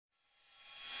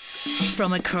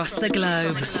from across the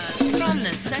globe, from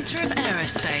the centre of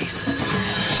aerospace.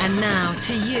 And now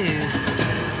to you.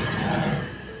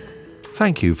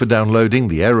 Thank you for downloading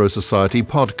the Aero Society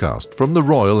podcast from the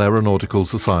Royal Aeronautical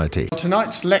Society.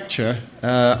 Tonight's lecture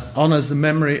honours the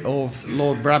memory of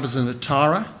Lord Brabazon of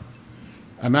Tara,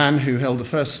 a man who held the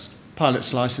first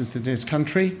pilot's licence in his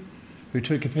country, who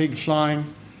took a pig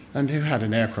flying, and who had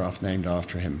an aircraft named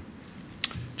after him.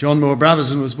 John Moore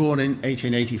Brabazon was born in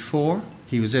 1884.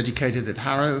 He was educated at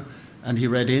Harrow, and he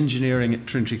read engineering at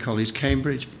Trinity College,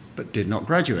 Cambridge, but did not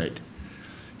graduate.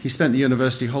 He spent the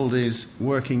university holidays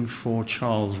working for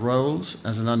Charles Rolls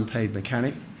as an unpaid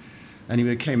mechanic, and he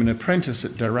became an apprentice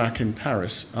at Dirac in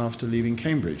Paris after leaving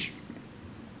Cambridge.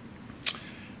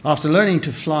 After learning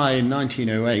to fly in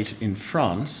 1908 in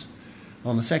France,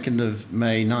 on the 2nd of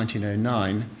May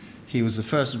 1909, he was the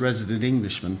first resident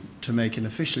Englishman to make an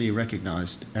officially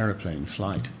recognised aeroplane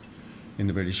flight in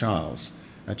the British Isles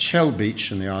at Shell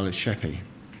Beach in the Isle of Sheppey,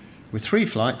 with 3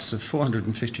 flights of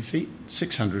 450 feet,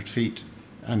 600 feet,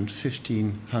 and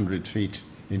 1,500 feet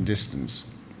in distance.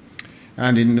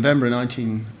 And in November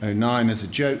 1909, as a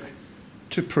joke,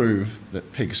 to prove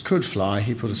that pigs could fly,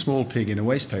 he put a small pig in a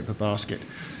wastepaper basket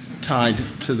tied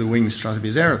to the wing strut of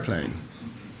his aeroplane.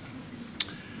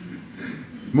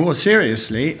 More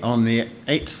seriously, on the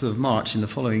 8th of March in the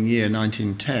following year,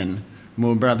 1910,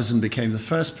 Moore Brabazon became the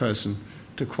first person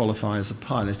to qualify as a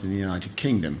pilot in the United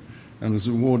Kingdom and was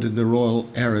awarded the Royal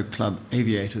Aero Club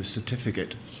Aviator's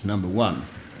Certificate No. 1.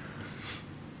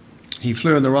 He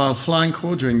flew in the Royal Flying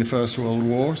Corps during the First World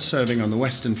War, serving on the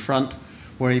Western Front,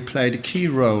 where he played a key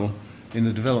role in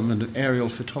the development of aerial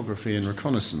photography and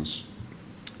reconnaissance.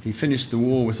 He finished the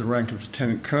war with the rank of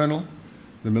Lieutenant Colonel,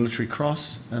 the Military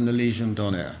Cross, and the Legion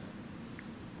d'Honneur.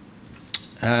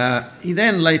 He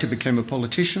then later became a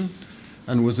politician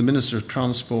and was the Minister of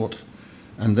Transport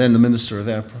and then the Minister of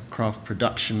Aircraft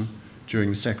Production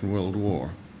during the Second World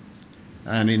War.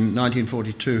 And in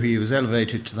 1942 he was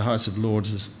elevated to the House of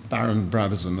Lords as Baron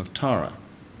Brabazon of Tara.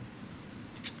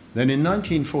 Then in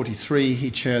 1943 he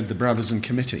chaired the Brabazon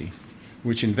Committee,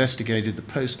 which investigated the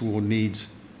post-war needs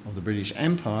of the British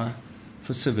Empire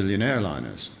for civilian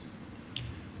airliners.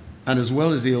 And as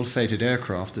well as the ill-fated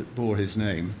aircraft that bore his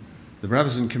name, the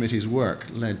Brabazon Committee's work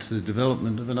led to the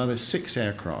development of another 6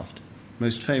 aircraft,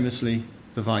 most famously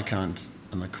the Viscount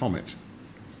and the Comet.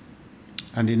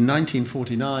 And in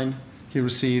 1949, he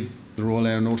received the Royal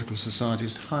Aeronautical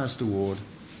Society's highest award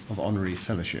of honorary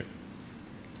fellowship.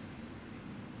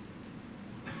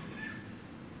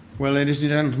 Well, ladies and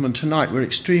gentlemen, tonight we're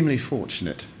extremely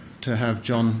fortunate to have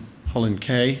John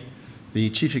Holland-Kaye, the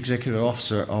Chief Executive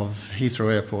Officer of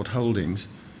Heathrow Airport Holdings,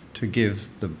 to give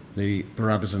the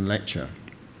Brabazon lecture.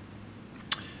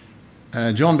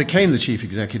 John became the Chief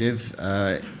Executive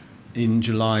in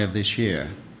July of this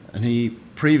year, and he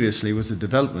previously was a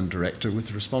Development Director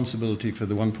with responsibility for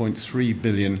the 1.3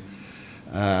 billion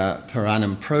per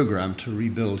annum programme to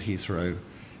rebuild Heathrow,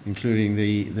 including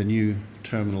the new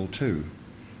Terminal 2,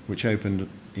 which opened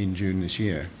in June this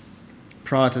year.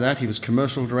 Prior to that, he was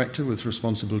Commercial Director with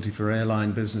responsibility for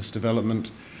airline business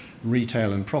development,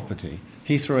 retail and property,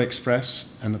 Heathrow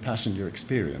Express and the passenger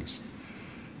experience.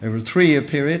 Over a 3-year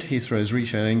period, Heathrow's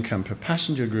retail income per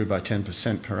passenger grew by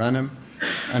 10% per annum,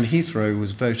 and Heathrow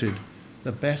was voted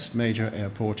the best major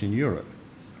airport in Europe.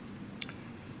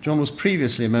 John was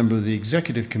previously a member of the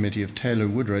Executive Committee of Taylor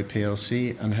Woodrow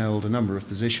plc and held a number of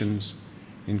positions,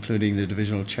 including the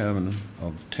Divisional Chairman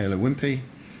of Taylor Wimpey,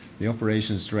 the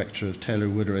Operations Director of Taylor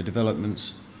Woodrow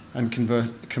Developments, and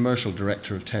Commercial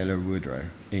Director of Taylor Woodrow,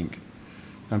 Inc.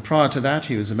 And prior to that,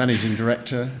 he was a Managing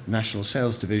Director, National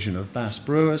Sales Division of Bass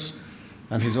Brewers,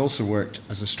 and he's also worked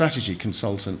as a strategy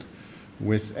consultant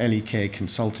with LEK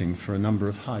Consulting for a number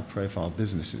of high-profile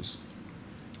businesses.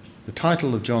 The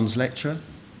title of John's lecture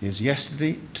is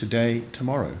Yesterday, Today,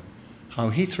 Tomorrow: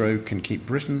 How Heathrow Can Keep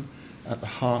Britain at the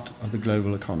Heart of the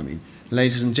Global Economy.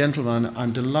 Ladies and gentlemen,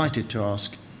 I'm delighted to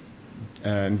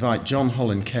invite John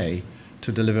Holland-Kaye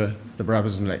to deliver the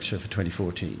Brabazon lecture for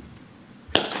 2014.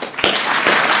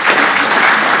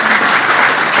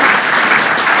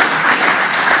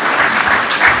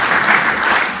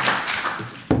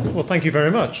 Well, thank you very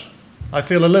much. I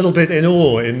feel a little bit in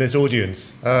awe in this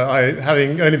audience.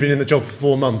 Having only been in the job for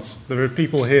 4 months, there are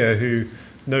people here who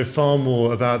know far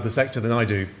more about the sector than I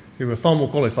do, who are far more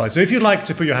qualified. So if you'd like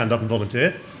to put your hand up and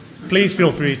volunteer, please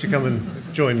feel free to come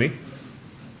and join me.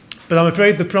 But I'm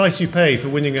afraid the price you pay for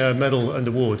winning a medal and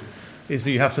award is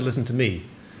that you have to listen to me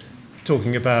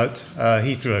talking about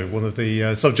Heathrow, one of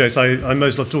the subjects I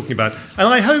most love talking about. And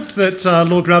I hope that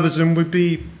Lord Brabazon would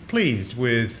be pleased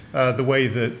with the way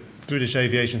that the British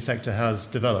aviation sector has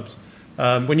developed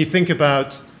When you think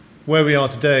about where we are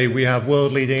today, we have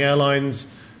world-leading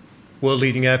airlines,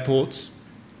 world-leading airports,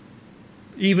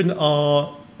 even we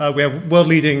have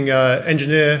world-leading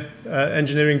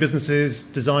engineering businesses,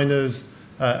 designers,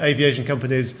 aviation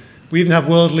companies. We even have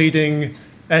world-leading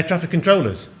air traffic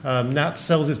controllers. NATS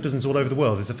sells its business all over the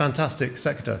world. It's a fantastic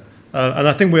sector. And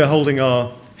I think we're holding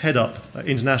our head up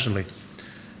internationally.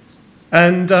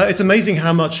 And it's amazing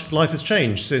how much life has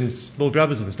changed since Lord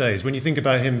Brabazon's days. When you think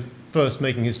about him first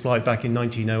making his flight back in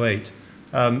 1908,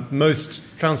 most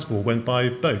transport went by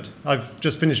boat. I've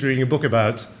just finished reading a book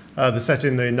about the set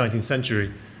in the 19th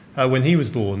century when he was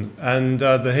born, and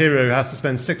the hero has to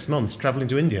spend 6 months traveling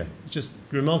to India. It's just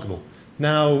remarkable.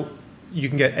 Now you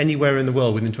can get anywhere in the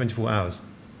world within 24 hours.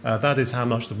 That is how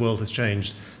much the world has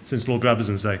changed since Lord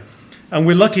Brabazon's day. And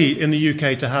we're lucky in the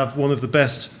UK to have one of the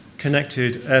best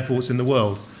connected airports in the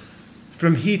world.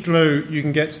 From Heathrow, you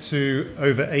can get to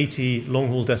over 80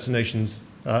 long-haul destinations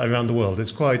around the world.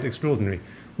 It's quite extraordinary.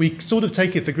 We sort of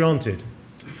take it for granted,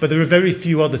 but there are very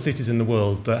few other cities in the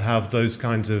world that have those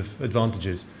kinds of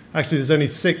advantages. Actually, there's only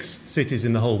 6 cities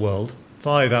in the whole world,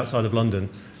 5 outside of London,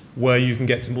 where you can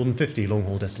get to more than 50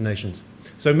 long-haul destinations.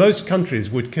 So most countries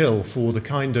would kill for the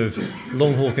kind of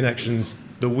long-haul connections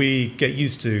that we get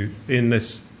used to in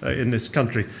this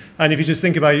country. And if you just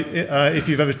think about if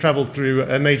you've ever travelled through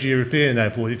a major European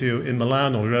airport, if you're in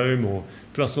Milan or Rome or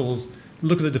Brussels,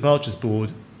 look at the departures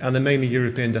board, and they're mainly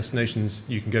European destinations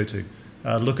you can go to.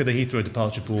 Look at the Heathrow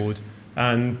departure board,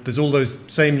 and there's all those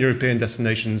same European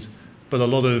destinations, but a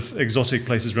lot of exotic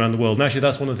places around the world. And actually,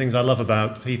 that's one of the things I love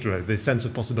about Heathrow, the sense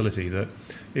of possibility, that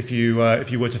if you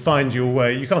were to find your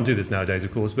way, you can't do this nowadays,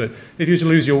 of course, but if you were to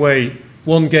lose your way,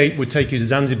 one gate would take you to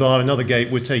Zanzibar, another gate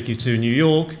would take you to New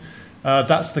York.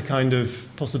 That's the kind of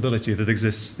possibility that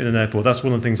exists in an airport. That's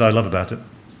one of the things I love about it.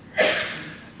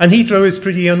 And Heathrow is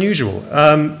pretty unusual.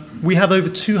 We have over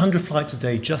 200 flights a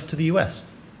day just to the US.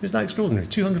 Isn't that extraordinary?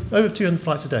 Over 200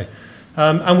 flights a day.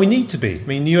 And we need to be. I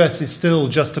mean, the US is still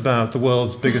just about the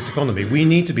world's biggest economy. We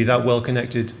need to be that well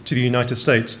connected to the United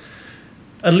States.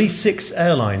 At least 6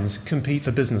 airlines compete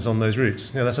for business on those routes.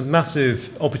 That's a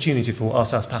massive opportunity for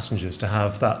us as passengers to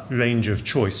have that range of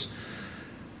choice.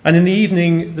 And in the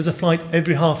evening, there's a flight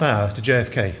every half hour to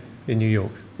JFK in New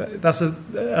York. That's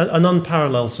an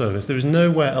unparalleled service. There is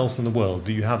nowhere else in the world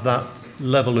that you have that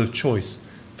level of choice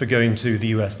for going to the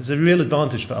US. There's a real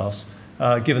advantage for us,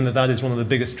 given that that is one of the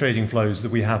biggest trading flows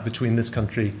that we have between this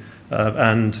country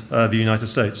and the United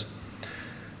States.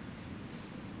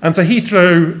 And for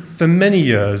Heathrow, for many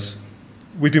years,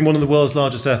 we've been one of the world's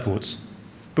largest airports,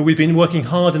 but we've been working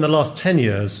hard in the last 10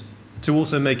 years to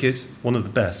also make it one of the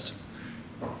best.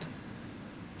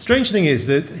 Strange thing is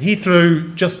that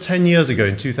Heathrow, just 10 years ago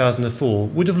in 2004,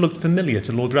 would have looked familiar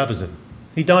to Lord Brabazon.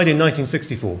 He died in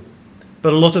 1964,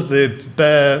 but a lot of the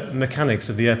bare mechanics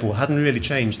of the airport hadn't really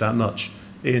changed that much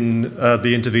in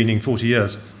the intervening 40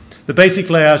 years. The basic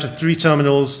layout of 3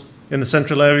 terminals in the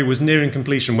central area was nearing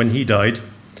completion when he died.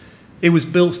 It was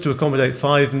built to accommodate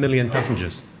 5 million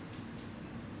passengers.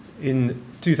 In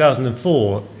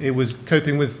 2004, it was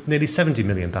coping with nearly 70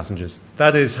 million passengers.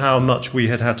 That is how much we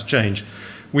had to change.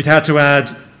 We'd had to add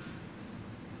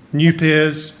new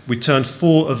piers. We turned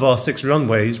 4 of our 6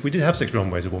 runways. We did have 6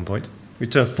 runways at one point. We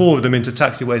turned 4 of them into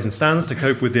taxiways and stands to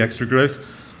cope with the extra growth.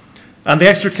 And the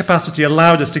extra capacity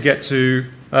allowed us to get to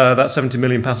that 70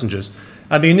 million passengers.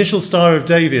 And the initial Star of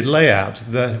David layout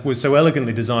that was so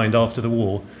elegantly designed after the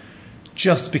war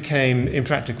just became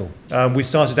impractical. We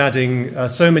started adding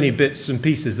so many bits and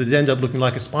pieces that it ended up looking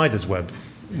like a spider's web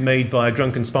made by a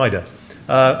drunken spider.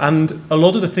 And a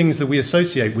lot of the things that we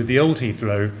associate with the old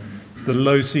Heathrow, the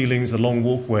low ceilings, the long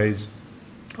walkways,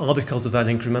 are because of that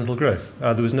incremental growth.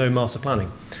 There was no master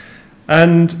planning.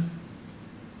 And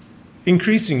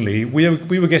increasingly, we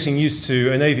were getting used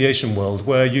to an aviation world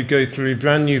where you go through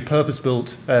brand new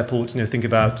purpose-built airports. Think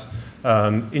about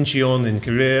Incheon in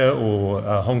Korea or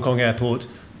Hong Kong Airport,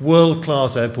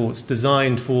 world-class airports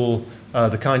designed for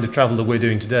the kind of travel that we're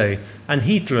doing today. And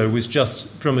Heathrow was just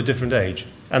from a different age,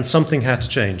 and something had to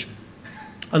change.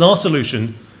 And our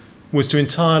solution was to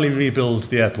entirely rebuild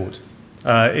the airport.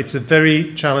 It's a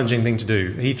very challenging thing to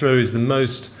do. Heathrow is the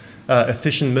most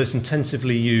efficient, most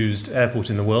intensively used airport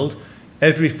in the world.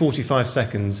 Every 45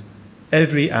 seconds,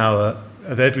 every hour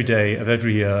of every day of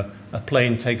every year, a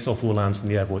plane takes off or lands from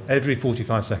the airport. Every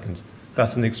 45 seconds.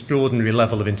 That's an extraordinary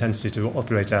level of intensity to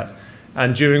operate at.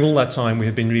 And during all that time, we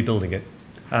have been rebuilding it.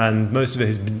 And most of it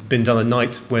has been done at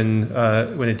night when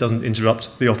it doesn't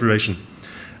interrupt the operation.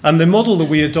 And the model that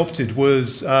we adopted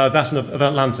was that of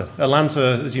Atlanta.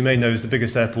 Atlanta, as you may know, is the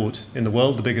biggest airport in the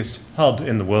world, the biggest hub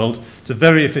in the world. It's a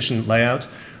very efficient layout.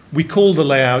 We call the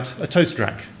layout a toast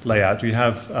rack layout. We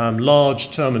have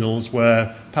large terminals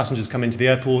where passengers come into the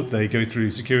airport, they go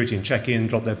through security and check in,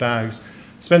 drop their bags,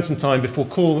 spend some time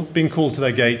before being called to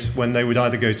their gate when they would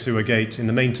either go to a gate in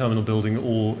the main terminal building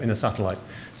or in a satellite.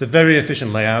 It's a very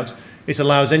efficient layout. It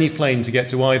allows any plane to get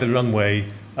to either runway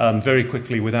very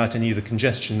quickly without any of the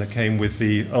congestion that came with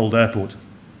the old airport.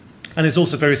 And it's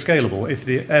also very scalable. If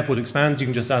the airport expands, you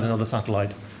can just add another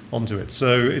satellite onto it.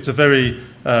 So it's a very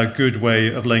good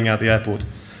way of laying out the airport.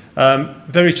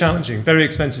 Very challenging, very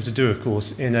expensive to do, of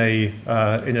course, in a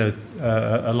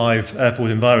live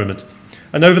airport environment.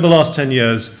 And over the last 10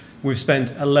 years, we've spent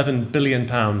 £11 billion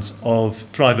of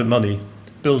private money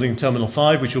building Terminal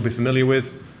 5, which you'll be familiar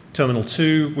with, Terminal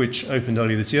 2, which opened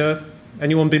earlier this year.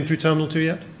 Anyone been through Terminal 2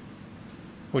 yet?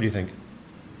 What do you think?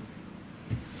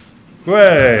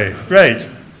 Great.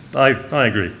 I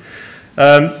agree.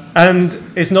 And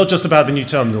it's not just about the new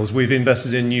terminals. We've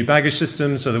invested in new baggage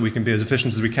systems so that we can be as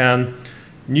efficient as we can,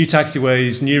 new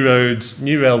taxiways, new roads,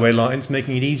 new railway lines,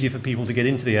 making it easier for people to get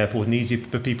into the airport and easier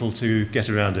for people to get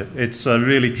around it. It's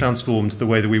really transformed the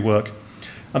way that we work.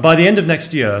 And by the end of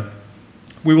next year,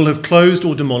 we will have closed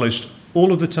or demolished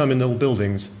all of the terminal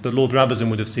buildings that Lord Brabazon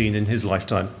would have seen in his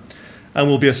lifetime, and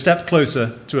will be a step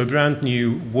closer to a brand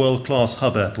new world-class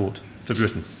hub airport for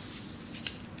Britain.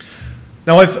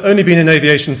 Now, I've only been in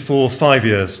aviation for 5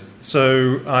 years,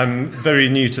 so I'm very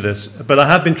new to this, but I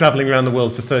have been travelling around the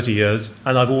world for 30 years,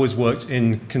 and I've always worked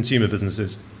in consumer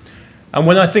businesses. And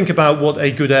when I think about what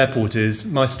a good airport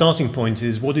is, my starting point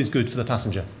is what is good for the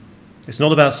passenger. It's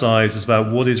not about size, it's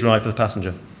about what is right for the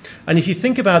passenger. And if you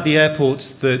think about the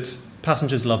airports that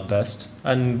passengers love best,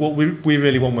 and what we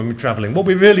really want when we're travelling, what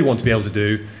we really want to be able to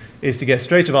do is to get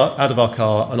straight out of our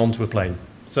car and onto a plane.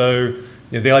 So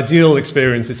the ideal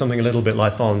experience is something a little bit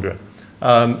like Farnborough.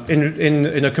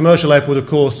 In a commercial airport, of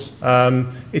course,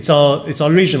 it's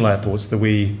our regional airports that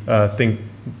we think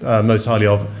most highly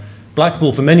of.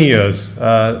 Blackpool, for many years,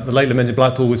 the late lamented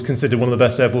Blackpool was considered one of the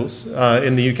best airports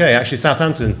in the UK. Actually,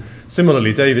 Southampton,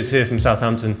 similarly, Dave is here from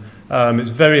Southampton. It's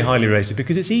very highly rated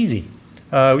because it's easy.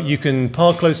 You can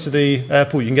park close to the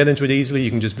airport, you can get into it easily, you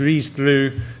can just breeze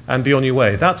through and be on your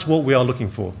way. That's what we are looking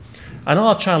for. And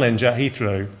our challenge at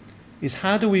Heathrow is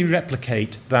how do we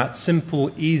replicate that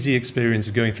simple, easy experience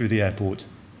of going through the airport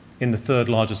in the third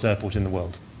largest airport in the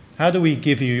world? How do we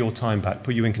give you your time back,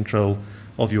 put you in control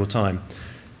of your time?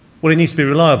 Well, it needs to be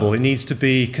reliable. It needs to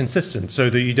be consistent so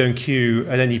that you don't queue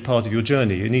at any part of your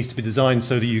journey. It needs to be designed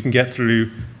so that you can get through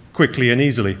quickly and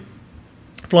easily.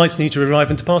 Flights need to arrive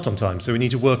and depart on time, so we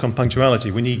need to work on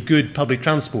punctuality. We need good public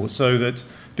transport so that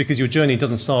because your journey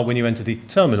doesn't start when you enter the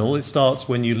terminal, it starts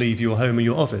when you leave your home or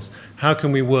your office. How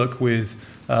can we work with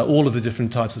all of the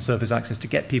different types of surface access to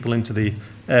get people into the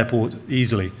airport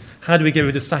easily? How do we get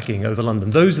rid of sacking over London?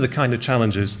 Those are the kind of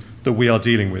challenges that we are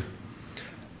dealing with.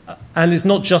 And it's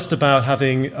not just about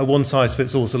having a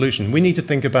one-size-fits-all solution. We need to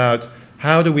think about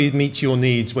how do we meet your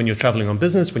needs when you're traveling on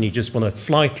business, when you just want to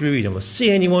fly through, you don't want to see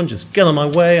anyone, just get on my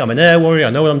way, I'm an air warrior, I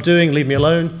know what I'm doing, leave me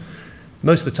alone.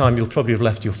 Most of the time, you'll probably have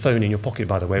left your phone in your pocket,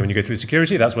 by the way, when you go through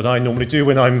security. That's what I normally do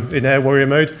when I'm in air warrior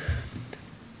mode.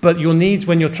 But your needs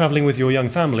when you're traveling with your young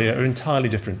family are entirely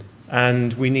different.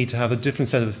 And we need to have a different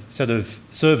set of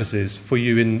services for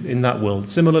you in that world.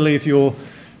 Similarly, if you're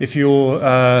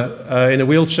in a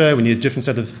wheelchair, we need a different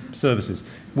set of services.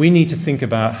 We need to think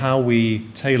about how we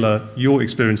tailor your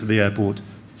experience at the airport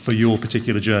for your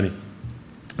particular journey.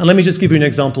 And let me just give you an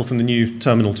example from the new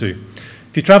Terminal 2.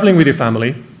 If you're traveling with your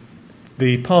family,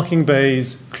 the parking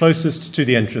bays closest to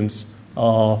the entrance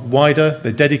are wider.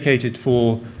 They're dedicated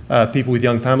for people with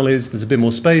young families. There's a bit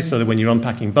more space so that when you're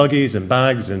unpacking buggies and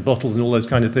bags and bottles and all those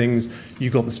kind of things,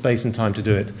 you've got the space and time to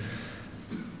do it.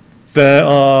 There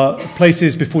are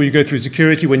places before you go through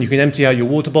security when you can empty out your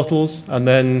water bottles, and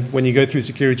then when you go through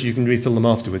security, you can refill them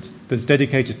afterwards. There's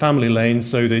dedicated family lanes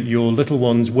so that your little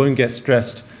ones won't get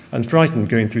stressed and frightened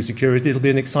going through security. It'll be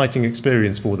an exciting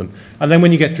experience for them. And then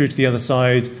when you get through to the other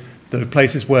side, there are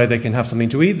places where they can have something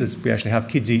to eat. We actually have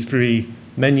kids eat free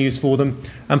menus for them,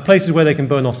 and places where they can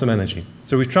burn off some energy.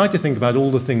 So we've tried to think about all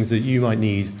the things that you might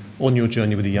need on your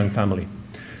journey with a young family.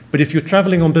 But if you're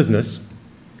traveling on business,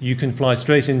 you can fly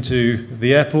straight into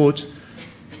the airport.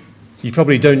 You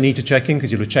probably don't need to check in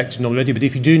because you'll have checked in already, but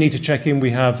if you do need to check in,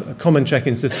 we have a common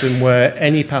check-in system where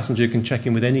any passenger can check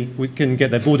in we can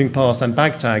get their boarding pass and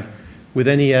bag tag with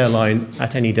any airline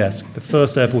at any desk. The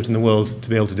first airport in the world to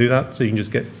be able to do that, so you can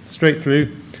just get straight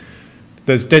through.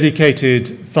 There's dedicated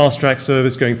fast-track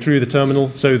service going through the terminal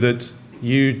so that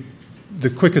the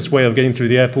quickest way of getting through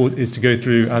the airport is to go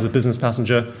through as a business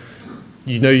passenger.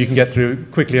 You know you can get through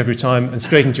quickly every time and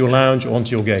straight into your lounge or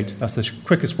onto your gate. That's the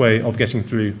quickest way of getting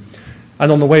through.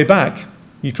 And on the way back,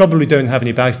 you probably don't have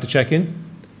any bags to check in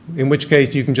which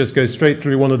case you can just go straight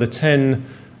through one of the 10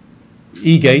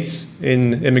 e-gates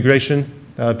in immigration,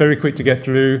 very quick to get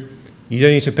through. You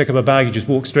don't need to pick up a bag, you just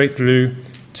walk straight through,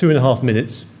 2.5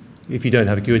 minutes, if you don't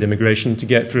have a queue at immigration, to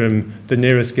get from the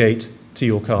nearest gate to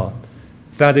your car.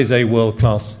 That is a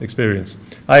world-class experience.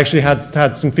 I actually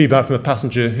had some feedback from a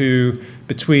passenger who,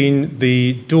 between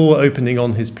the door opening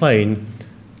on his plane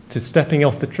to stepping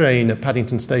off the train at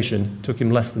Paddington Station, took him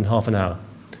less than half an hour.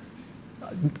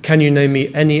 Can you name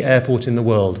me any airport in the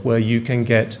world where you can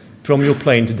get from your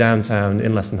plane to downtown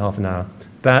in less than half an hour?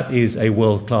 That is a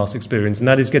world-class experience, and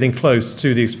that is getting close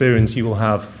to the experience you will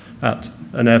have at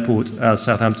an airport as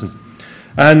Southampton.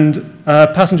 And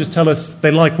passengers tell us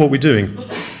they like what we're doing.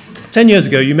 10 years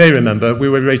ago, you may remember, we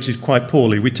were rated quite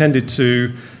poorly. We tended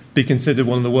to be considered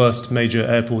one of the worst major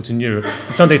airports in Europe.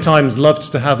 The Sunday Times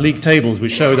loved to have league tables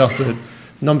which showed us at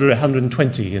number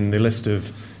 120 in the list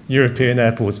of European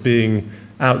airports being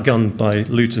outgunned by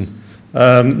Luton.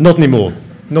 Not anymore.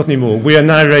 Not anymore. We are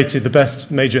now rated the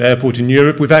best major airport in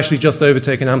Europe. We've actually just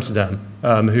overtaken Amsterdam,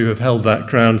 who have held that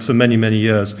crown for many, many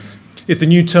years. If the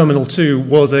new Terminal 2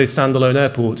 was a standalone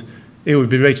airport, it would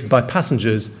be rated by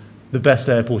passengers the best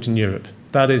airport in Europe.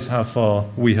 That is how far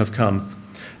we have come.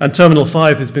 And Terminal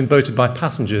 5 has been voted by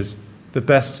passengers the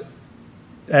best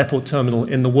airport terminal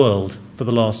in the world for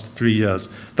the last 3 years.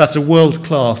 That's a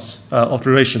world-class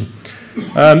operation.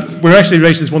 We're actually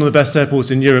rated as one of the best airports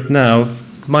in Europe now.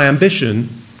 My ambition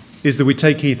is that we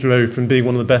take Heathrow from being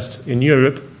one of the best in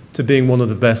Europe to being one of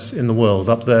the best in the world,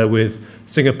 up there with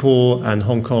Singapore and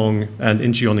Hong Kong and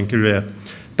Incheon in Korea.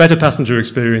 Better passenger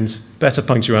experience, better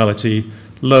punctuality,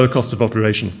 lower cost of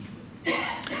operation.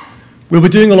 We'll be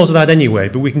doing a lot of that anyway,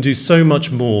 but we can do so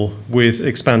much more with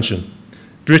expansion.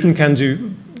 Britain can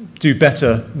do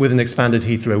better with an expanded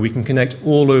Heathrow. We can connect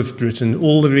all of Britain,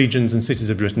 all the regions and cities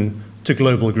of Britain, to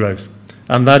global growth.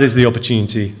 And that is the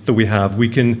opportunity that we have. We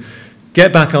can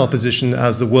get back our position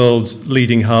as the world's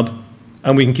leading hub,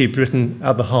 and we can keep Britain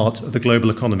at the heart of the global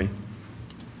economy.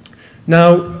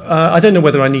 Now, I don't know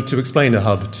whether I need to explain a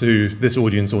hub to this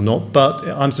audience or not, but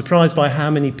I'm surprised by how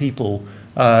many people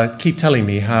keep telling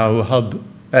me how hub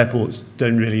airports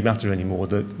don't really matter anymore,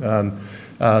 that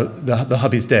the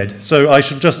hub is dead. So I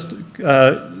should just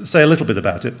say a little bit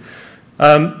about it.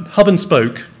 Hub and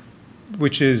spoke,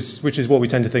 which is what we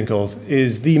tend to think of,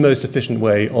 is the most efficient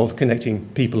way of connecting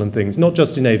people and things, not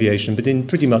just in aviation, but in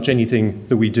pretty much anything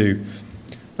that we do.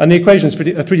 And the equation is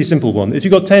a pretty simple one. If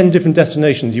you've got 10 different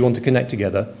destinations you want to connect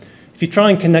together, if you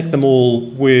try and connect them all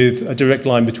with a direct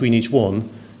line between each one,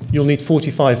 you'll need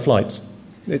 45 flights.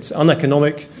 It's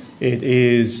uneconomic, it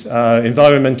is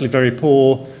environmentally very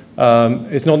poor,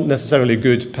 it's not necessarily a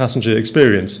good passenger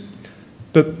experience.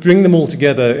 But bring them all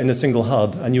together in a single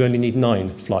hub, and you only need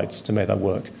 9 flights to make that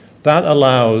work. That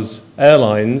allows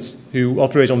airlines who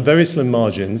operate on very slim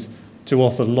margins to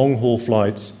offer long-haul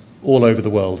flights all over the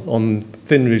world on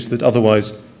thin routes that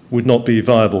otherwise would not be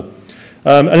viable.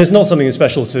 And it's not something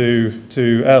special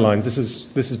to airlines.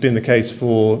 This has been the case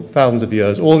for thousands of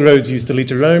years. All roads used to lead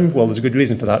to Rome. Well, there's a good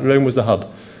reason for that. Rome was the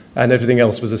hub, and everything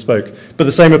else was a spoke. But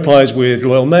the same applies with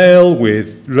Royal Mail,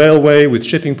 with railway, with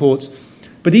shipping ports.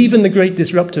 But even the great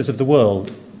disruptors of the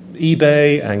world,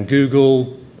 eBay and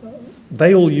Google,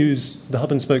 they all use the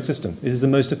hub and spoke system. It is the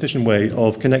most efficient way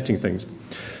of connecting things.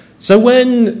 So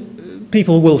when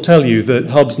people will tell you that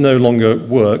hubs no longer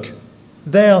work,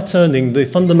 they are turning the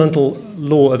fundamental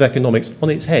law of economics on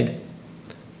its head.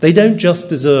 They don't just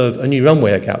deserve a new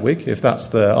runway at Gatwick, if that's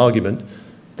their argument.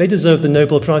 They deserve the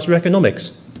Nobel Prize for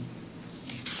Economics.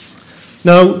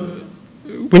 Now,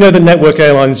 we know that network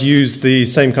airlines use the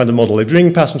same kind of model. They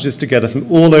bring passengers together from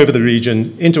all over the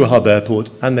region into a hub airport,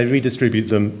 and they redistribute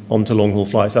them onto long-haul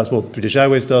flights. That's what British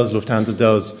Airways does, Lufthansa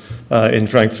does in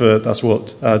Frankfurt. That's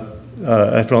what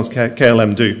Air France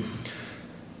KLM do.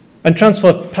 And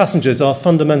transfer passengers are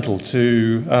fundamental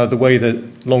to the way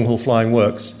that long-haul flying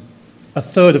works. A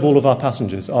third of all of our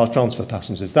passengers are transfer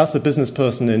passengers. That's the business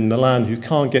person in Milan who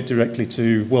can't get directly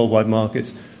to worldwide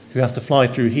markets, who has to fly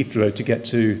through Heathrow to get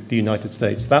to the United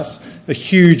States. That's a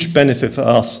huge benefit for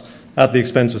us at the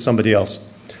expense of somebody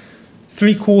else.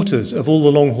 3/4 of all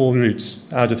the long-haul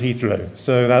routes out of Heathrow,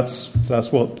 so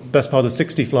that's what, best part of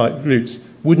 60 flight routes,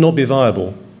 would not be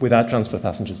viable without transfer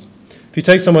passengers. If you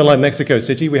take somewhere like Mexico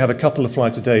City, we have a couple of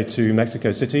flights a day to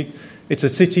Mexico City. It's a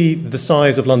city the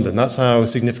size of London. That's how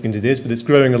significant it is, but it's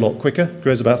growing a lot quicker. It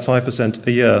grows about 5%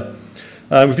 a year.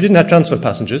 If we didn't have transfer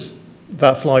passengers,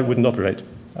 that flight wouldn't operate.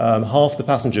 Half the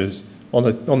passengers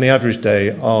on the average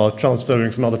day are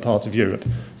transferring from other parts of Europe.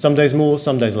 Some days more,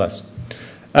 some days less.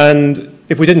 And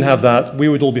if we didn't have that, we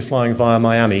would all be flying via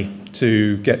Miami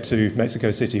to get to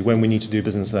Mexico City when we need to do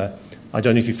business there. I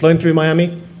don't know if you've flown through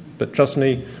Miami, but trust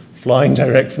me, flying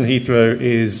direct from Heathrow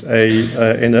is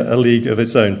in a league of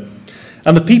its own.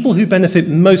 And the people who benefit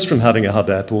most from having a hub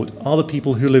airport are the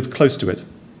people who live close to it.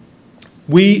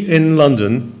 We in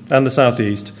London and the South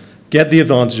East get the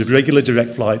advantage of regular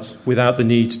direct flights without the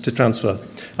need to transfer.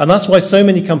 And that's why so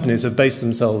many companies have based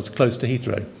themselves close to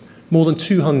Heathrow. More than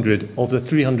 200 of the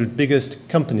 300 biggest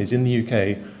companies in the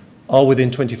UK are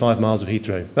within 25 miles of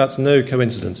Heathrow. That's no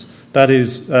coincidence. That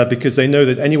is because they know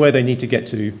that anywhere they need to get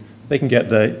to, they can get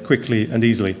there quickly and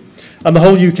easily. And the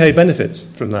whole UK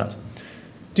benefits from that.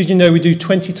 Did you know we do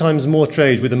 20 times more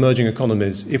trade with emerging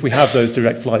economies if we have those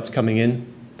direct flights coming in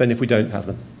than if we don't have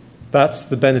them? That's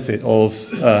the benefit of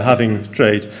having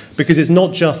trade, because it's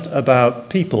not just about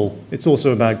people, it's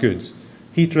also about goods.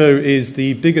 Heathrow is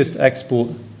the biggest export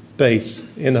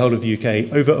base in the whole of the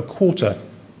UK. Over a quarter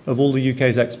of all the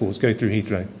UK's exports go through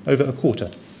Heathrow, over a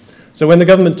quarter. So when the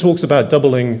government talks about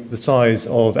doubling the size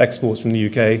of exports from the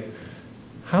UK,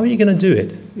 how are you going to do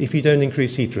it if you don't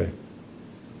increase Heathrow?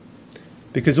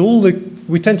 Because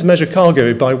we tend to measure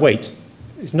cargo by weight.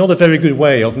 It's not a very good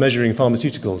way of measuring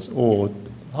pharmaceuticals or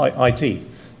IT.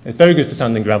 It's very good for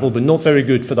sand and gravel, but not very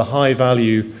good for the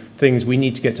high-value things we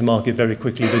need to get to market very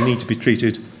quickly that need to be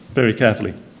treated very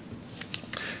carefully.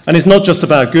 And it's not just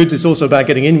about goods, it's also about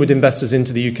getting inward investors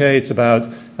into the UK. It's about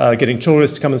getting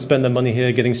tourists to come and spend their money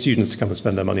here, getting students to come and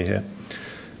spend their money here.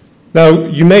 Now,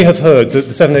 you may have heard that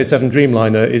the 787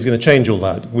 Dreamliner is going to change all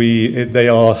that. They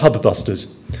are hub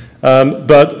busters.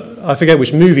 But I forget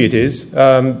which movie it is,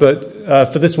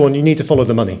 but for this one, you need to follow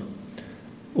the money.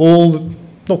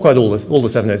 Not quite all the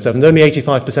 787s, only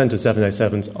 85% of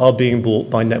 787s are being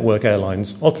bought by network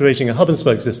airlines, operating a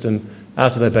hub-and-spoke system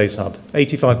out of their base hub.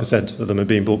 85% of them are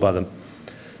being bought by them.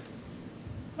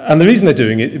 And the reason they're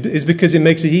doing it is because it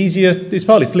makes it easier. It's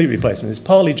partly fleet replacement. It's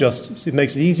partly just it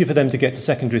makes it easier for them to get to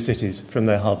secondary cities from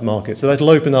their hub market. So that'll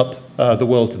open up the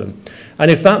world to them. And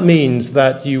if that means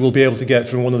that you will be able to get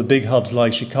from one of the big hubs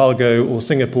like Chicago or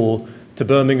Singapore to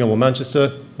Birmingham or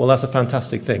Manchester, well, that's a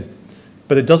fantastic thing.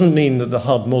 But it doesn't mean that the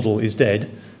hub model is dead.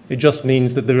 It just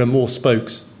means that there are more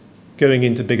spokes going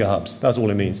into bigger hubs. That's all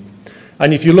it means.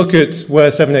 And if you look at where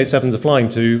 787s are flying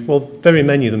to, well, very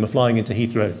many of them are flying into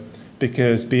Heathrow,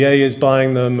 because BA is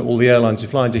buying them, all the airlines who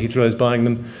fly into Heathrow is buying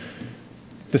them.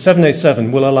 The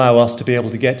 787 will allow us to be able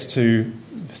to get to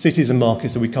cities and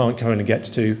markets that we can't currently get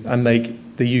to and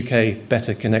make the UK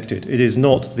better connected. It is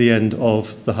not the end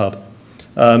of the hub.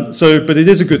 But it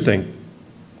is a good thing.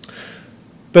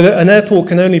 But an airport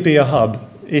can only be a hub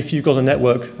if you've got a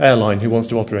network airline who wants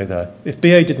to operate there. If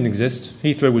BA didn't exist,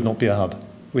 Heathrow would not be a hub.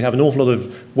 We have an awful lot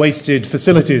of wasted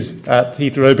facilities at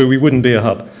Heathrow, but we wouldn't be a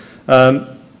hub.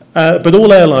 But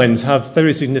all airlines have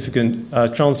very significant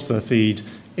transfer feed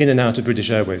in and out of British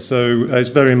Airways, so it's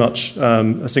very much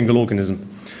a single organism.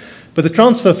 But the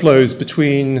transfer flows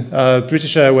between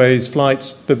British Airways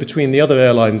flights, but between the other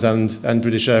airlines and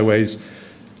British Airways,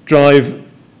 drive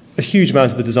a huge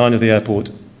amount of the design of the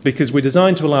airport, because we're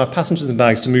designed to allow passengers and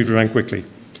bags to move around quickly.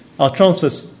 Our transfer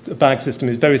bag system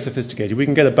is very sophisticated. We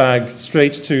can get a bag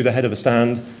straight to the head of a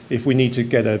stand if we need to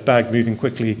get a bag moving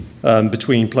quickly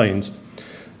between planes.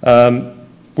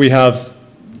 We have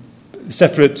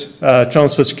separate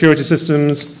transfer security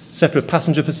systems, separate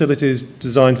passenger facilities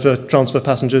designed for transfer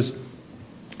passengers.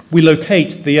 We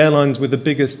locate the airlines with the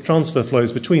biggest transfer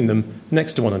flows between them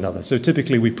next to one another. So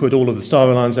typically we put all of the Star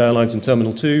Alliance airlines in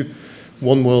Terminal 2,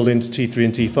 Oneworld into T3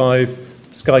 and T5,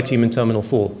 SkyTeam in Terminal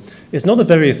 4. It's not a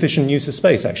very efficient use of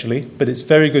space, actually, but it's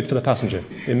very good for the passenger.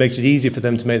 It makes it easier for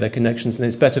them to make their connections, and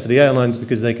it's better for the airlines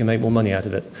because they can make more money out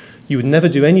of it. You would never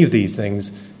do any of these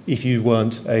things if you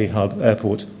weren't a hub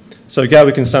airport. So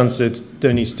Gatwick and Stansted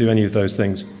don't need to do any of those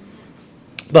things.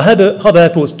 But hub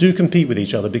airports do compete with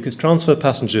each other because transfer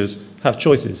passengers have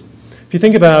choices. If you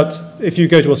think about, if you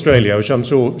go to Australia, which I'm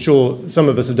sure some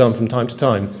of us have done from time to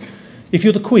time, if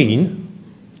you're the Queen,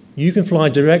 you can fly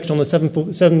direct on the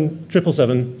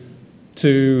 777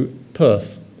 to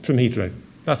Perth from Heathrow.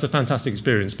 That's a fantastic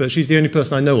experience, but she's the only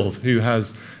person I know of who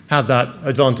has had that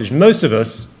advantage. Most of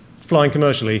us, flying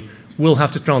commercially, will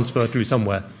have to transfer through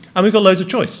somewhere. And we've got loads of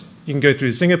choice. You can go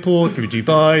through Singapore, through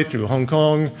Dubai, through Hong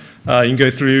Kong. You can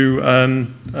go through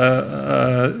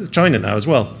China now as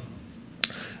well.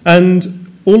 And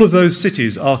all of those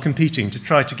cities are competing to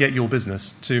try to get your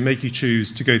business, to make you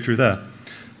choose to go through there.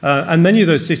 And many of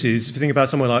those cities, if you think about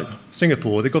somewhere like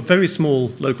Singapore, they've got very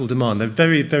small local demand. They're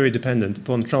very, very dependent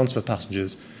upon transfer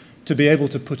passengers to be able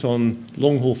to put on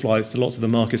long-haul flights to lots of the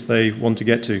markets they want to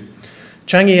get to.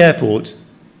 Changi Airport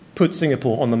puts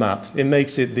Singapore on the map. It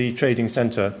makes it the trading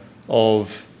centre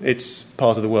of its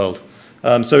part of the world.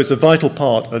 So it's a vital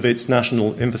part of its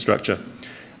national infrastructure.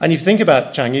 And you think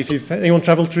about Changi, if anyone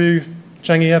travelled through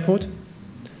Changi Airport?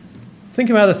 Think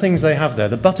about the things they have there,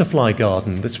 the butterfly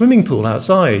garden, the swimming pool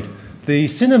outside, the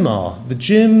cinema, the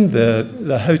gym,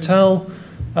 the hotel,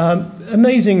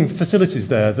 amazing facilities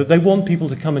there that they want people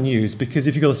to come and use, because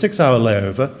if you've got a 6-hour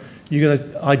layover, you're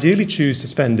going to ideally choose to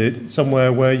spend it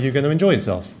somewhere where you're going to enjoy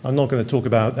yourself. I'm not going to talk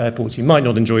about airports you might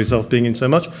not enjoy yourself being in so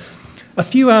much. A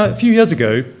few years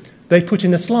ago, they put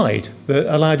in a slide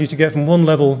that allowed you to get from one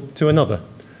level to another.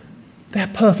 They're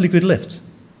perfectly good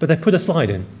lifts, but they put a slide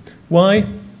in. Why?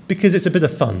 Because it's a bit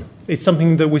of fun. It's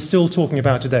something that we're still talking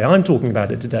about today. I'm talking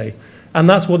about it today. And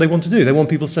that's what they want to do. They want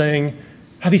people saying,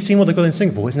 have you seen what they've got in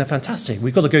Singapore? Isn't that fantastic?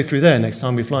 We've got to go through there next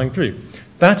time we're flying through.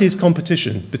 That is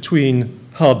competition between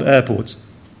hub airports.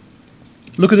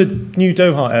 Look at the new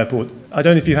Doha airport. I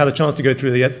don't know if you've had a chance to go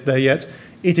through there yet.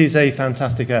 It is a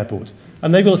fantastic airport.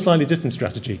 And they've got a slightly different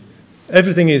strategy.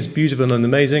 Everything is beautiful and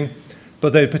amazing,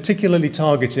 but they're particularly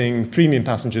targeting premium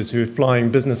passengers who are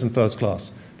flying business and first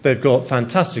class. They've got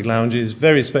fantastic lounges,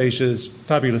 very spacious,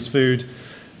 fabulous food.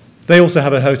 They also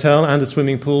have a hotel and a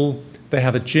swimming pool. They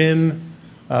have a gym.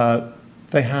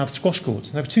 They have squash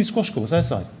courts. They have 2 squash courts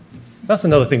outside. That's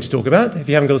another thing to talk about. If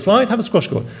you haven't got a slide, have a squash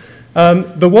court.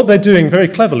 But what they're doing very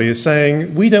cleverly is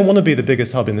saying, we don't want to be the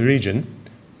biggest hub in the region,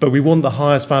 but we want the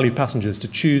highest value passengers to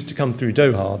choose to come through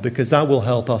Doha, because that will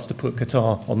help us to put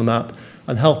Qatar on the map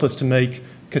and help us to make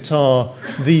Qatar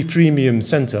the premium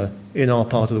centre in our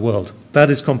part of the world. That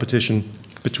is competition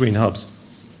between hubs.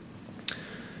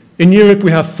 In Europe,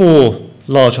 we have 4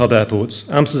 large hub airports,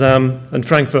 Amsterdam and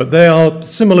Frankfurt. They are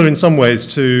similar in some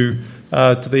ways to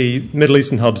the Middle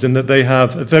Eastern hubs in that they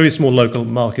have a very small local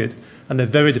market and they're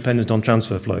very dependent on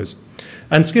transfer flows.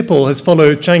 And Schiphol has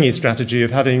followed Changi's strategy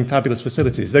of having fabulous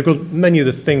facilities. They've got many of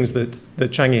the things that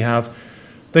Changi have.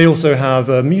 They also have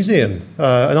a museum,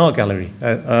 an art gallery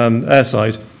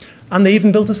airside, and they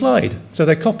even built a slide. So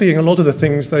they're copying a lot of the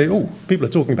things people are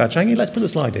talking about Changi, let's put a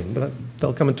slide in. But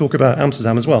they'll come and talk about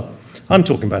Amsterdam as well. I'm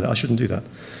talking about it, I shouldn't do that.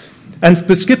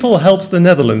 But Schiphol helps the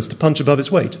Netherlands to punch above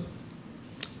its weight.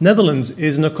 Netherlands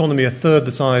is an economy a third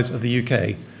the size of the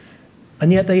UK,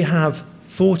 and yet they have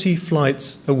 40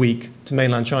 flights a week to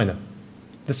mainland China,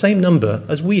 the same number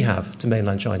as we have to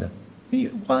mainland China.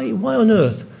 Why on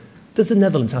earth does the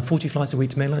Netherlands have 40 flights a week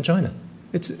to mainland China?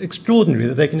 It's extraordinary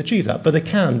that they can achieve that, but they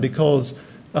can because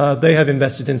they have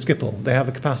invested in Schiphol. They have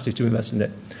the capacity to invest in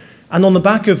it. And on the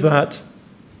back of that,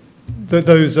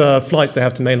 those flights they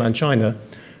have to mainland China,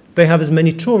 they have as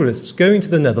many tourists going to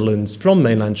the Netherlands from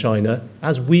mainland China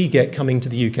as we get coming to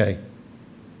the UK.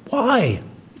 Why?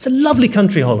 It's a lovely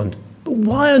country, Holland. But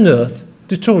why on earth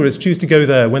do tourists choose to go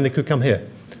there when they could come here?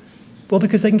 Well,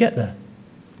 because they can get there.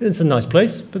 It's a nice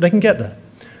place, but they can get there.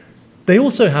 They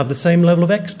also have the same level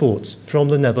of exports from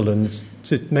the Netherlands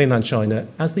to mainland China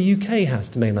as the UK has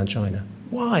to mainland China.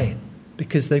 Why?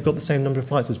 Because they've got the same number of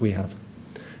flights as we have.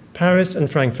 Paris and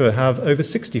Frankfurt have over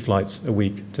 60 flights a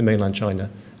week to mainland China,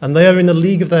 and they are in a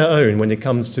league of their own when it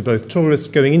comes to both tourists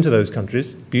going into those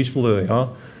countries, beautiful though they are,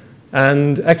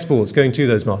 and exports going to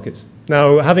those markets.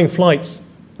 Now, having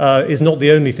flights is not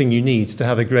the only thing you need to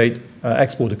have a great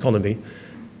export economy,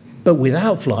 but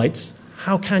without flights,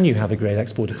 how can you have a great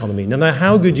export economy? No matter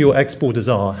how good your exporters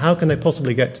are, how can they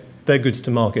possibly get their goods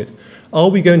to market? Are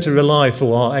we going to rely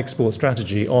for our export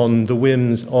strategy on the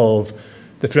whims of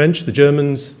the French, the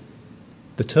Germans,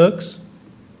 the Turks,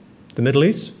 the Middle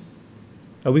East?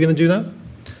 Are we going to do that?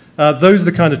 Those are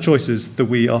the kind of choices that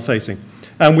we are facing.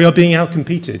 And we are being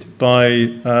outcompeted by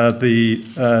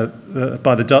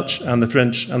the Dutch and the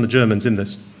French and the Germans in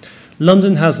this.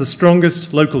 London has the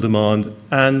strongest local demand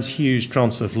and huge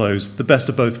transfer flows, the best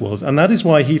of both worlds. And that is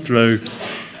why Heathrow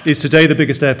is today the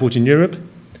biggest airport in Europe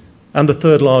and the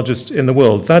 3rd largest in the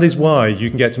world. That is why you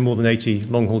can get to more than 80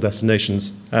 long-haul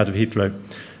destinations out of Heathrow.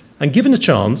 And given a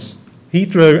chance,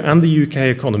 Heathrow and the UK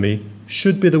economy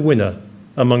should be the winner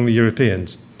among the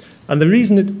Europeans. And the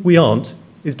reason that we aren't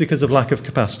is because of lack of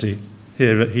capacity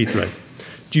here at Heathrow.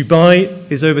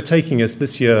 Dubai is overtaking us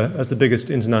this year as the biggest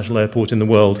international airport in the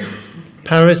world.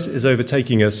 Paris is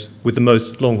overtaking us with the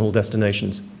most long-haul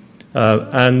destinations.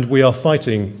 And we are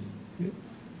fighting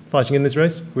in this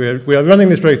race. We are running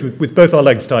this race with both our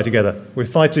legs tied together. We're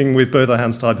fighting with both our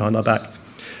hands tied behind our back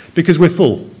because we're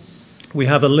full. We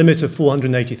have a limit of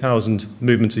 480,000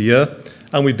 movements a year,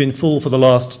 and we've been full for the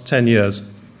last 10 years.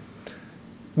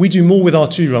 We do more with our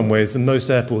 2 runways than most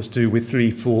airports do with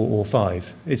 3, 4, or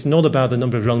 5. It's not about the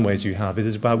number of runways you have, it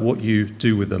is about what you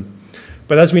do with them.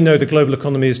 But as we know, the global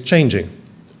economy is changing.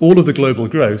 All of the global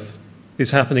growth is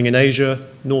happening in Asia,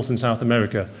 North and South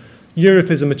America.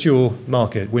 Europe is a mature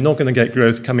market. We're not going to get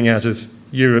growth coming out of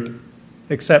Europe,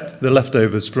 except the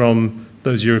leftovers from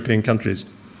those European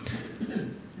countries.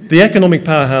 The economic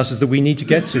powerhouses that we need to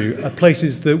get to are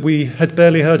places that we had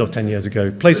barely heard of 10 years ago.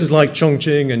 Places like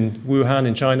Chongqing and Wuhan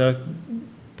in China,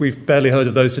 we've barely heard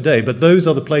of those today, but those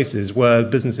are the places where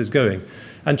business is going.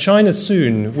 And China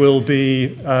soon will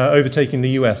be overtaking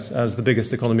the US as the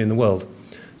biggest economy in the world.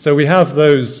 So we have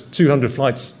those 200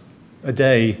 flights a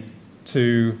day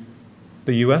to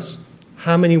the US.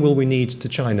 How many will we need to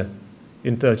China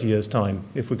in 30 years' time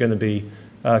if we're going to be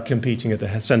competing at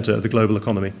the center of the global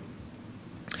economy?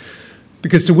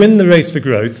 Because to win the race for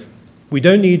growth, we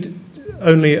don't need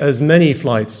only as many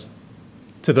flights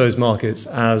to those markets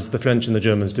as the French and the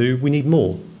Germans do. We need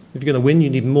more. If you're going to win,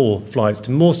 you need more flights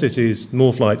to more cities,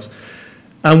 more flights.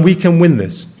 And we can win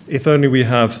this if only we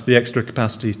have the extra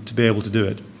capacity to be able to do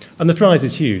it. And the prize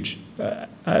is huge.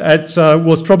 It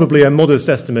was probably a modest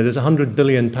estimate. There's £100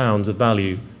 billion of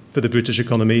value for the British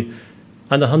economy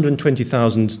and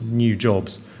 120,000 new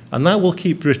jobs. And that will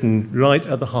keep Britain right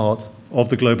at the heart of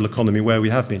the global economy where we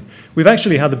have been. We've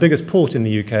actually had the biggest port in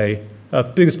the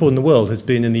UK, biggest port in the world has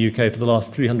been in the UK for the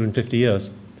last 350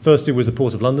 years. First it was the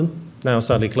Port of London, now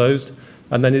sadly closed,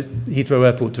 and then Heathrow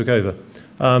Airport took over.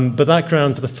 But that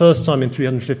crown, for the first time in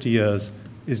 350 years,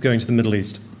 is going to the Middle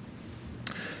East.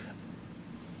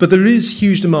 But there is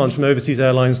huge demand from overseas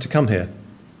airlines to come here.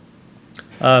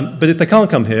 But if they can't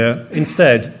come here,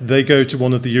 instead they go to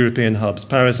one of the European hubs,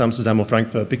 Paris, Amsterdam or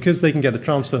Frankfurt, because they can get the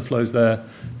transfer flows there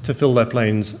to fill their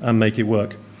planes and make it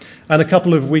work. And a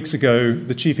couple of weeks ago,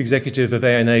 the chief executive of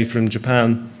ANA from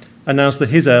Japan announced that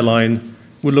his airline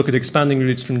would look at expanding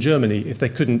routes from Germany if they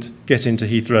couldn't get into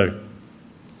Heathrow.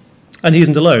 And he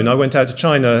isn't alone. I went out to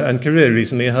China and Korea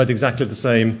recently and heard exactly the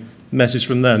same message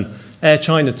from them. Air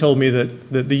China told me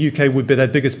that the UK would be their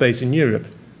biggest base in Europe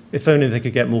if only they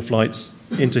could get more flights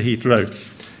into Heathrow.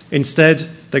 Instead,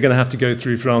 they're going to have to go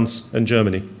through France and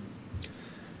Germany.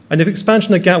 And if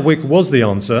expansion at Gatwick was the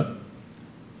answer,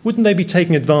 wouldn't they be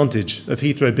taking advantage of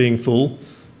Heathrow being full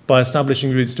by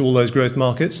establishing routes to all those growth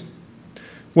markets?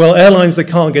 Well, airlines that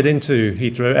can't get into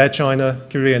Heathrow, Air China,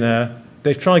 Korean Air,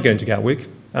 they've tried going to Gatwick,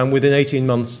 and within 18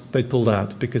 months they pulled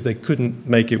out because they couldn't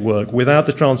make it work. Without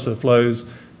the transfer flows,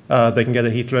 they can get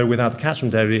to Heathrow. Without the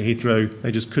catchment area at Heathrow,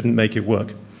 they just couldn't make it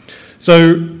work.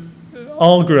 So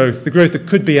our growth, the growth that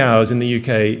could be ours in the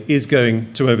UK, is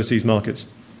going to overseas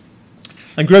markets.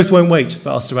 And growth won't wait for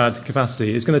us to add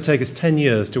capacity. It's going to take us 10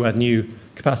 years to add new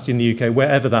capacity in the UK,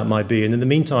 wherever that might be. And in the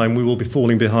meantime, we will be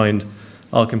falling behind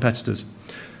our competitors.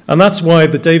 And that's why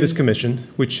the Davis Commission,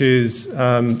 which is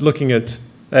looking at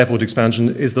airport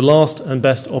expansion, is the last and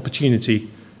best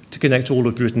opportunity to connect all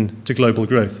of Britain to global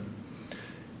growth.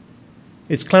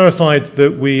 It's clarified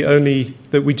that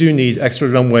we do need extra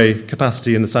runway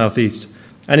capacity in the southeast.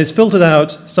 And it's filtered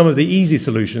out some of the easy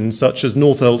solutions, such as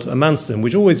Northolt and Manston,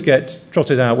 which always get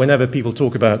trotted out whenever people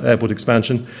talk about airport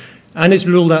expansion. And it's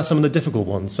ruled out some of the difficult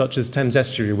ones, such as Thames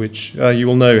Estuary, which you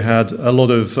will know had a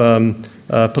lot of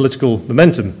political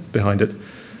momentum behind it.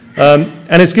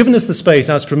 And it's given us the space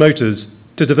as promoters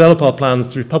to develop our plans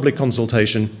through public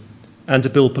consultation and to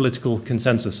build political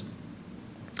consensus.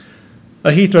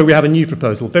 At Heathrow, we have a new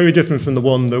proposal, very different from the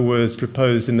one that was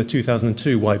proposed in the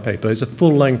 2002 white paper. It's a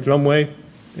full-length runway.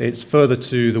 It's further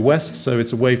to the west, so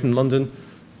it's away from London.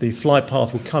 The flight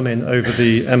path will come in over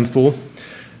the M4.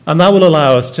 And that will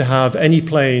allow us to have any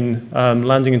plane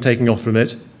landing and taking off from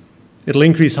it. It'll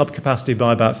increase hub capacity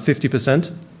by about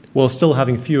 50%, while still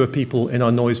having fewer people in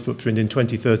our noise footprint in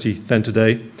 2030 than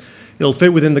today. It'll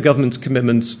fit within the government's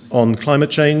commitments on climate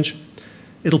change.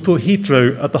 It'll put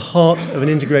Heathrow at the heart of an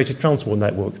integrated transport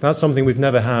network. That's something we've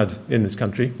never had in this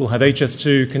country. We'll have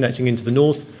HS2 connecting into the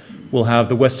north. We'll have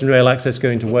the Western Rail access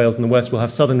going to Wales in the west. We'll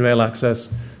have Southern Rail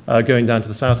access going down to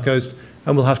the south coast.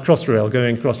 And we'll have Crossrail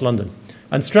going across London.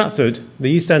 And Stratford,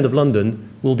 the east end of London,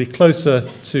 will be closer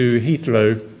to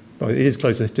Heathrow. Well, it is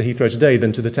closer to Heathrow today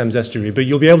than to the Thames Estuary. But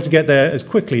you'll be able to get there as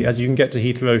quickly as you can get to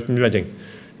Heathrow from Reading.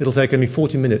 It'll take only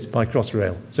 40 minutes by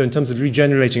Crossrail. So in terms of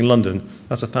regenerating London,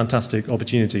 that's a fantastic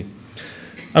opportunity.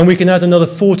 And we can add another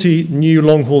 40 new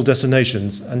long-haul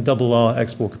destinations and double our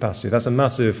export capacity. That's a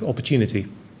massive opportunity.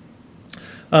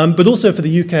 But also for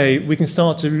the UK, we can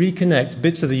start to reconnect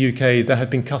bits of the UK that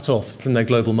have been cut off from their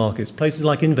global markets. Places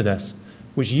like Inverness,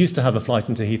 which used to have a flight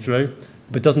into Heathrow,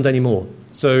 but doesn't anymore.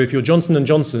 So if you're Johnson &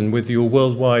 Johnson with your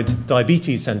worldwide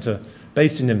diabetes centre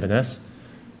based in Inverness,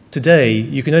 Today,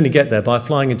 you can only get there by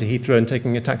flying into Heathrow and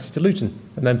taking a taxi to Luton,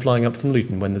 and then flying up from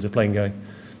Luton when there's a plane going.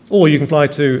 Or you can fly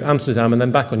to Amsterdam and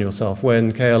then back on yourself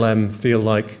when KLM feel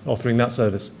like offering that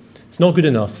service. It's not good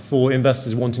enough for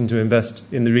investors wanting to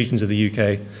invest in the regions of the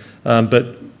UK,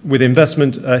 but with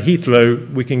investment at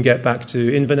Heathrow, we can get back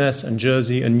to Inverness and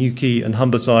Jersey and Newquay and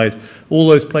Humberside, all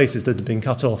those places that have been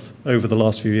cut off over the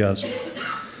last few years.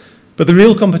 But the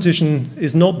real competition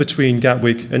is not between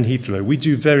Gatwick and Heathrow. We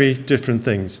do very different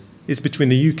things. It's between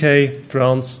the UK,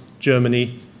 France,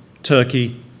 Germany,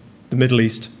 Turkey, the Middle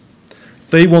East.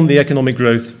 They want the economic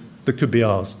growth that could be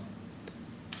ours.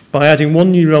 By adding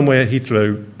one new runway at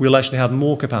Heathrow, we'll actually have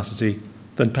more capacity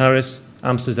than Paris,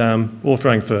 Amsterdam, or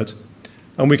Frankfurt,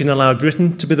 and we can allow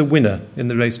Britain to be the winner in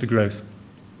the race for growth.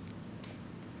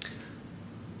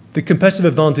 The competitive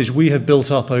advantage we have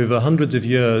built up over hundreds of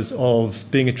years of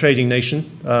being a trading nation,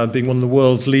 being one of the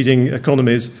world's leading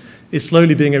economies, is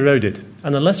slowly being eroded.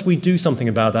 And unless we do something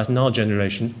about that in our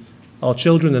generation, our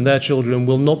children and their children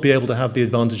will not be able to have the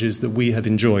advantages that we have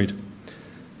enjoyed.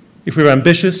 If we're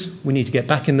ambitious, we need to get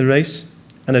back in the race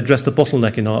and address the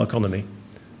bottleneck in our economy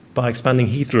by expanding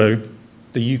Heathrow,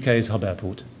 the UK's hub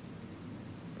airport.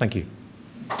 Thank you.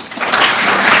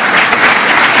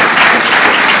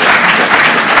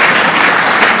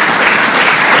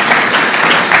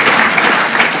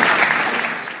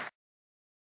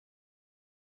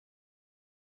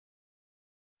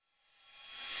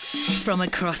 From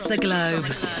across the globe,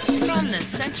 from the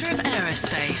centre of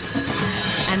aerospace.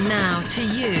 And now to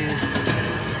you.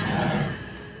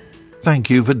 Thank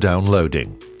you for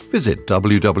downloading. Visit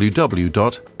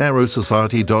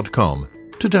www.aerosociety.com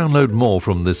to download more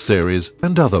from this series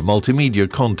and other multimedia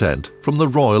content from the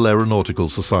Royal Aeronautical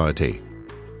Society.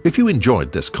 If you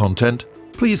enjoyed this content,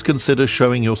 please consider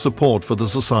showing your support for the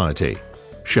Society.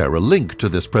 Share a link to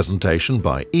this presentation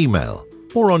by email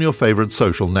or on your favourite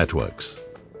social networks.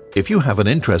 If you have an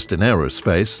interest in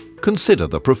aerospace, consider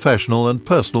the professional and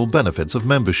personal benefits of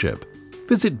membership.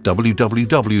 Visit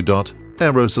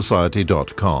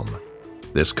www.aerosociety.com.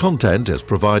 This content is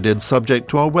provided subject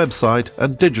to our website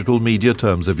and digital media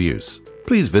terms of use.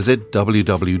 Please visit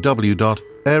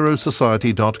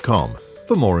www.aerosociety.com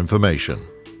for more information.